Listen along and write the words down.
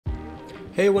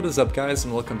Hey, what is up guys,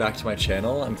 and welcome back to my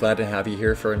channel. I'm glad to have you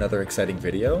here for another exciting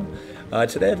video.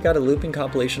 Today I've got a looping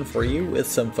compilation for you with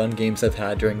some fun games I've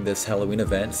had during this Halloween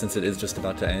event since it is just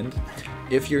about to end.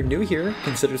 If you're new here,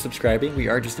 consider subscribing. We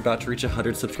are just about to reach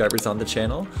 100 subscribers on the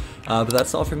channel. But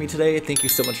that's all for me today. Thank you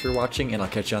so much for watching, and I'll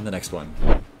catch you on the next one.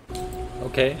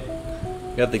 Okay,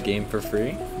 we got the game for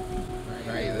free.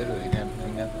 Right, literally, man.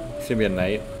 It's gonna be a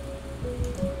night.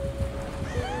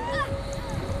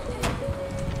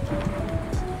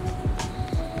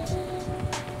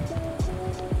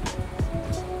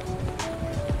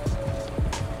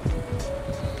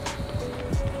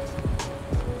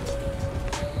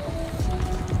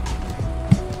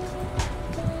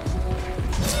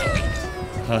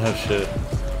 Oh shit.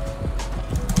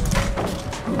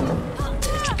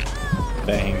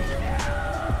 Dang.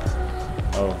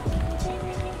 Oh.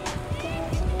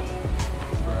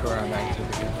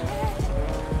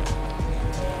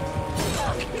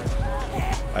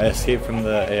 I escaped from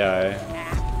the AI.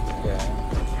 Yeah.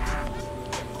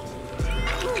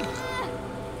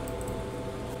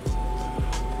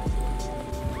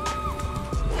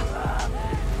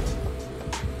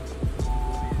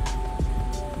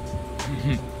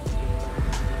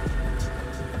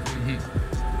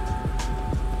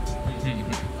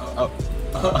 Oh.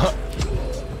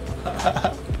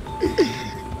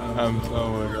 I'm so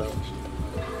my gosh.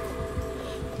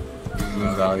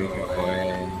 Moon value can go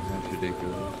ahead. That's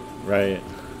ridiculous. Right.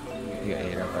 You got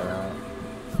 8 up right now.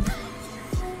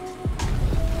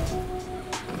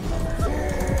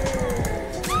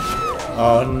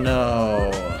 Oh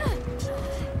no.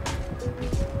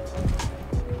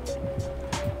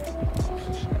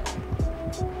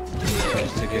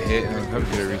 Just took a hit and then come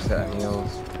to the reset and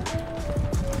heals.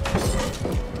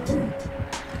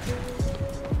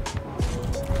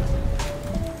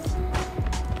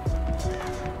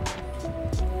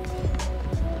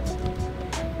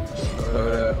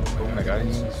 Oh my god, he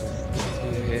needs to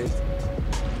hit.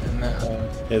 And then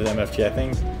His MFT, I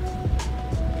think.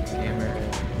 gamer.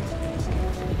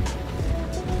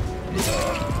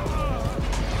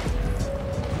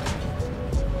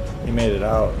 He made it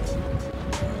out.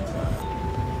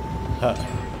 Huh.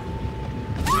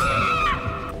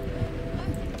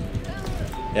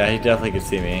 Yeah, he definitely could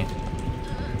see me.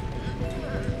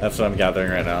 That's what I'm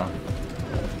gathering right now.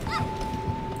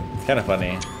 It's kind of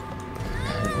funny.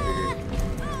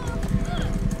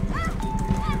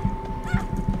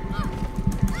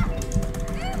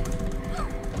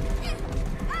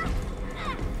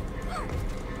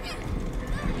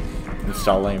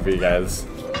 Installing for you guys.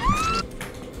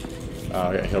 Oh,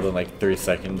 I got healed in like 3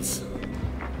 seconds.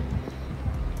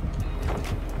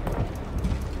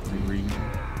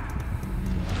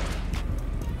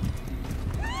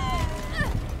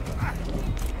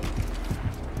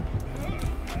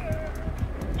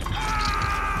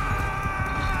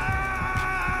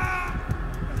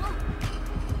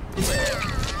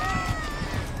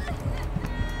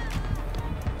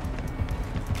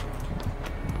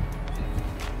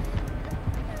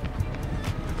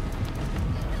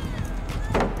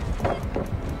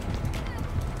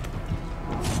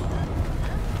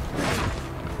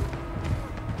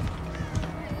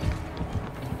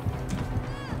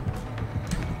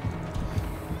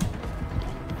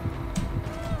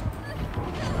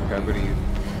 Okay, what do you?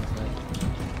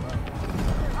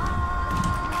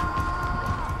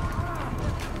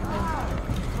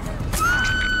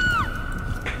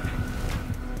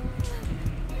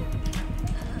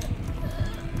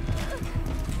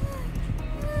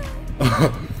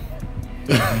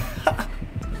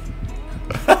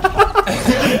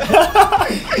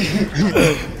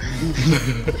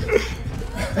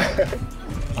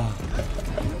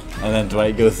 And then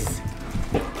Dwight goes,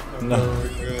 no.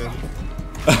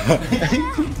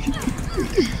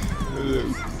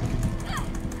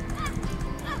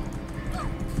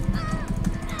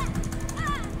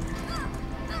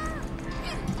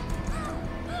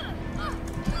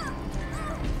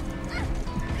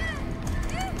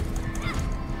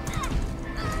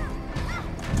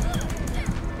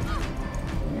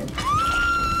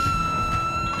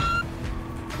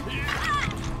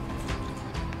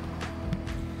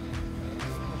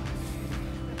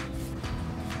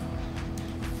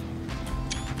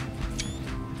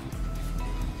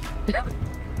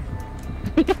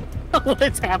 What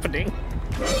is happening?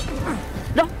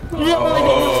 No!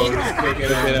 Oh, Look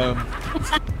at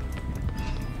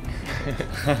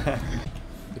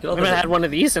all I haven't had one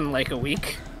of these in like a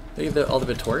week. Look at all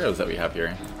the Vittorios that we have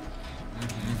here.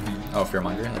 Oh,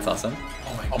 Fearmonger, that's awesome.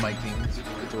 Oh my things.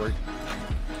 It's work.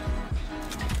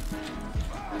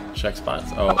 Check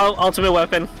spots. Oh, Ultimate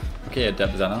weapon. okay,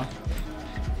 Adept Zeno.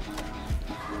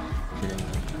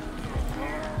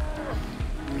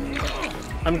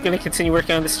 I'm gonna continue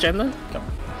working on this gen then. Come.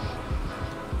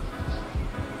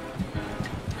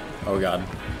 Oh god.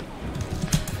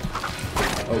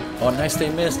 Oh, nice they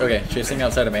missed. Okay, chasing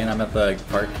outside of main. I'm at the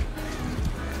park.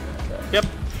 Yep.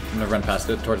 I'm gonna run past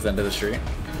it towards the end of the street.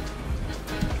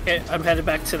 Okay, I'm headed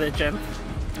back to the gen.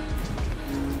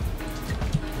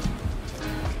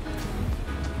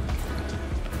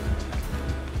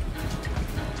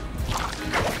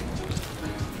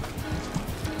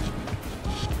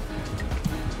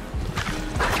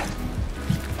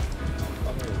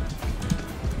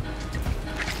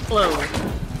 Hello.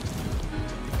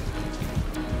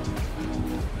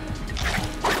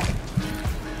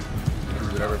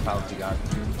 Whatever pallets you got,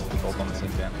 both on the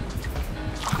same jam.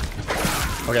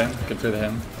 Okay, good for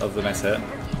him. That was a nice hit.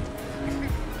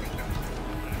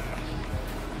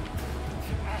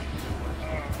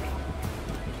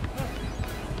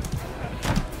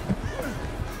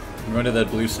 I'm going to the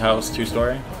blue house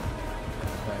 2-story.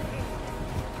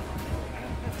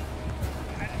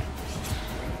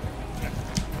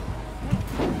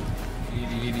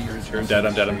 I'm dead,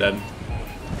 I'm dead, I'm dead.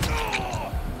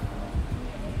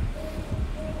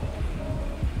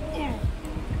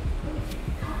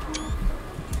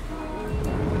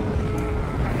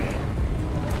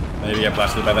 Maybe get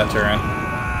blasted by that turret.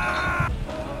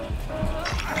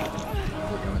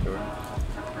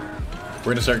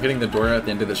 We're gonna start getting the door at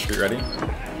the end of the street ready.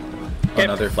 Oh,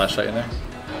 another flashlight in there.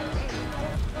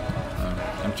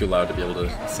 I'm too loud to be able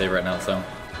to save right now, so.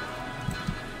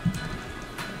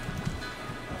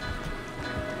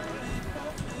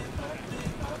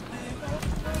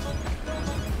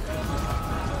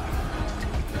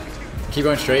 Keep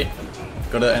going straight.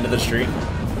 Go to the end of the street.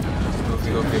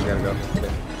 Okay, gotta go. Okay.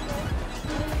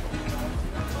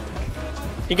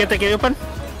 You get the gate open?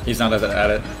 He's not at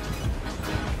it.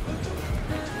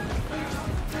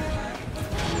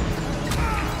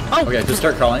 Oh! Okay, just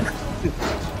start crawling.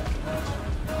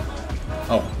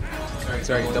 Oh.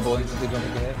 Sorry, double instantly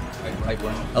don't get hit. Pipe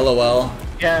one. LOL.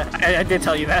 Yeah, I did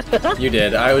tell you that. You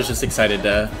did. I was just excited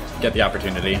to get the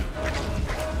opportunity.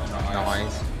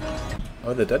 Nice.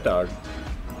 Oh, the dead dog.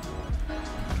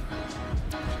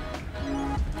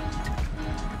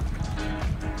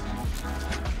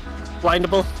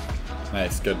 Blindable.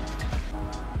 Nice, good.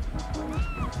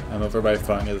 I'm over by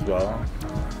Fung as well.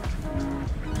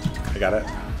 I got it.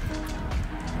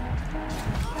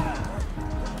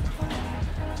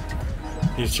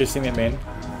 He's chasing me at main.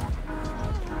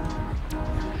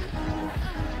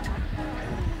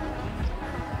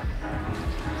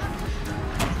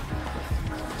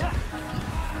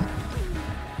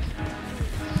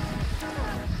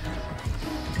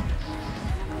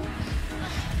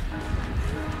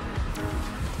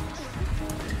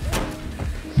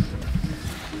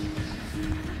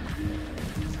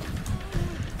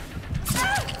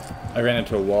 I ran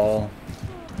into a wall.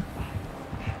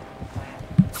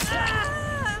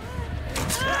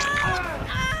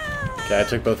 Okay, I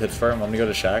took both hits for him. I'm gonna go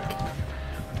to Shack.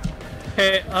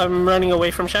 Okay, I'm running away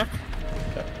from Shack.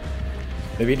 Okay.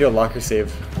 Maybe you do a locker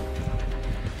save.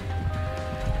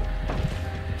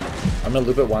 I'm gonna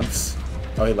loop it once.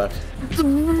 Oh, he left.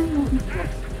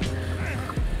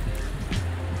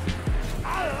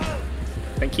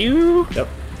 Thank you. Yep.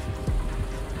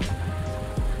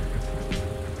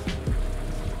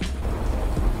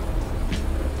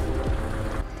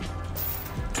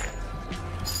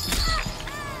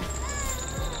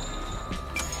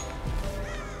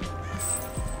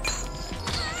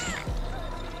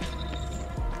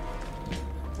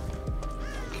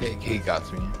 Okay, he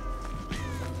got me.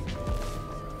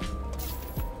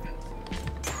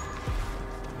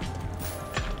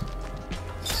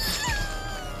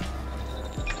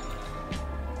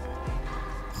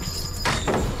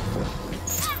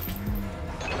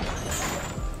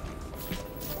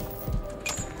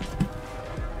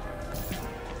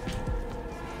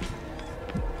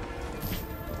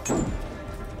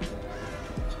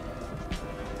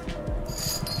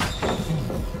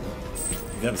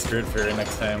 I'm screwed for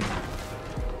next time.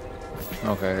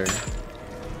 Okay.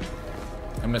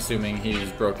 I'm assuming he's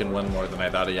broken one more than I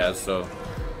thought he has, so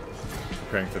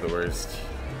praying for the worst.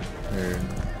 Here.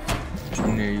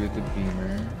 Near you with the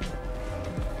beamer.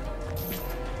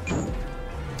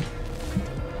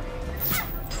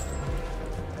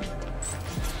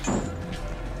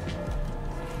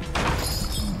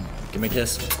 Give me a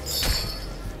kiss.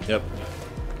 Yep.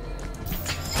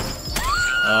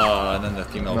 Oh, and then the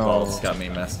female balls got me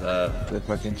messed up. The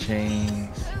fucking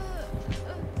chains.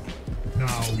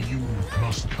 Now you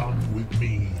must come with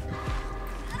me.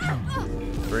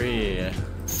 Free.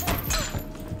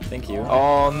 Thank you.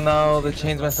 Oh no, the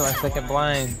chains messed up my second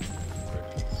blind.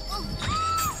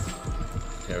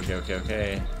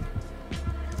 Okay.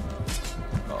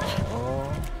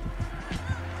 Oh.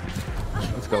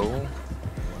 Let's go.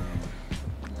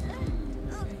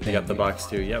 They got the box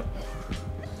too, yep.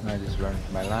 I just run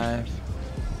for my life.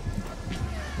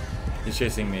 He's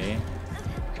chasing me.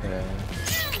 Okay.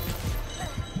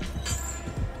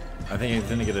 I think he's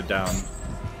gonna get it down.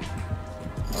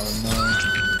 Oh no.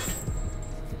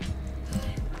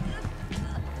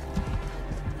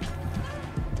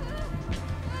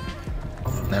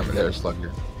 Never there,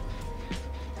 Slugger.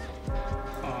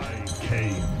 I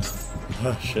came.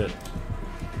 Oh shit.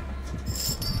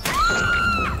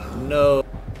 No.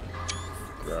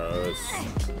 Gross.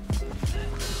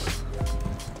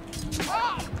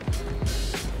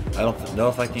 I don't know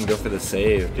if I can go for the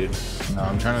save, dude. No,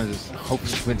 I'm trying to just hope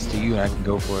she wins to you and I can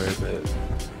go for it, but it's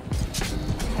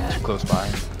too close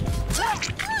by.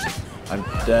 I'm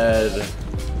dead.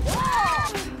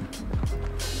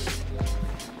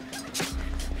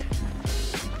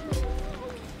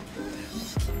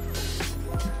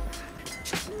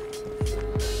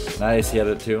 Nice, he had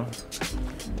it too.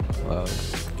 Well,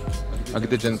 I'll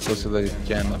get the gen close to the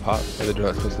gen, the pop, or the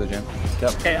drug close to the gen.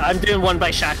 Yep. Okay, I'm doing one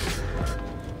by Shaq.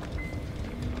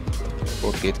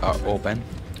 Both gates are open.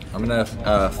 I'm gonna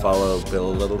follow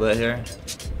Bill a little bit here.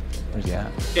 Where's he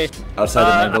at? Okay.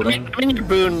 Outside the main building. I'm in your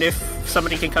boon if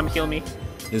somebody can come heal me.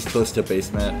 He's close to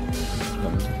basement.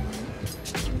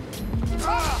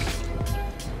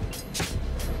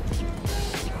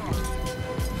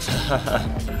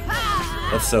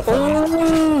 That's so funny.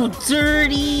 Oh,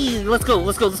 dirty! Let's go.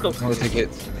 I'm gonna take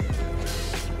hits.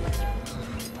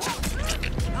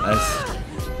 Nice.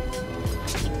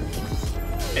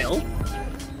 Bill?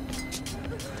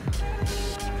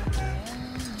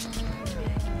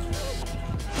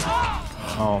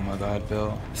 Oh my god,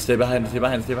 Bill. Stay behind.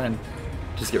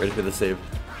 Just get ready for the save.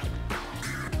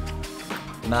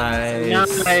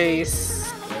 Nice.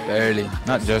 Nice. Barely.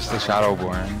 Not just the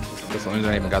Shadowborn. This one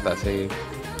even got that save.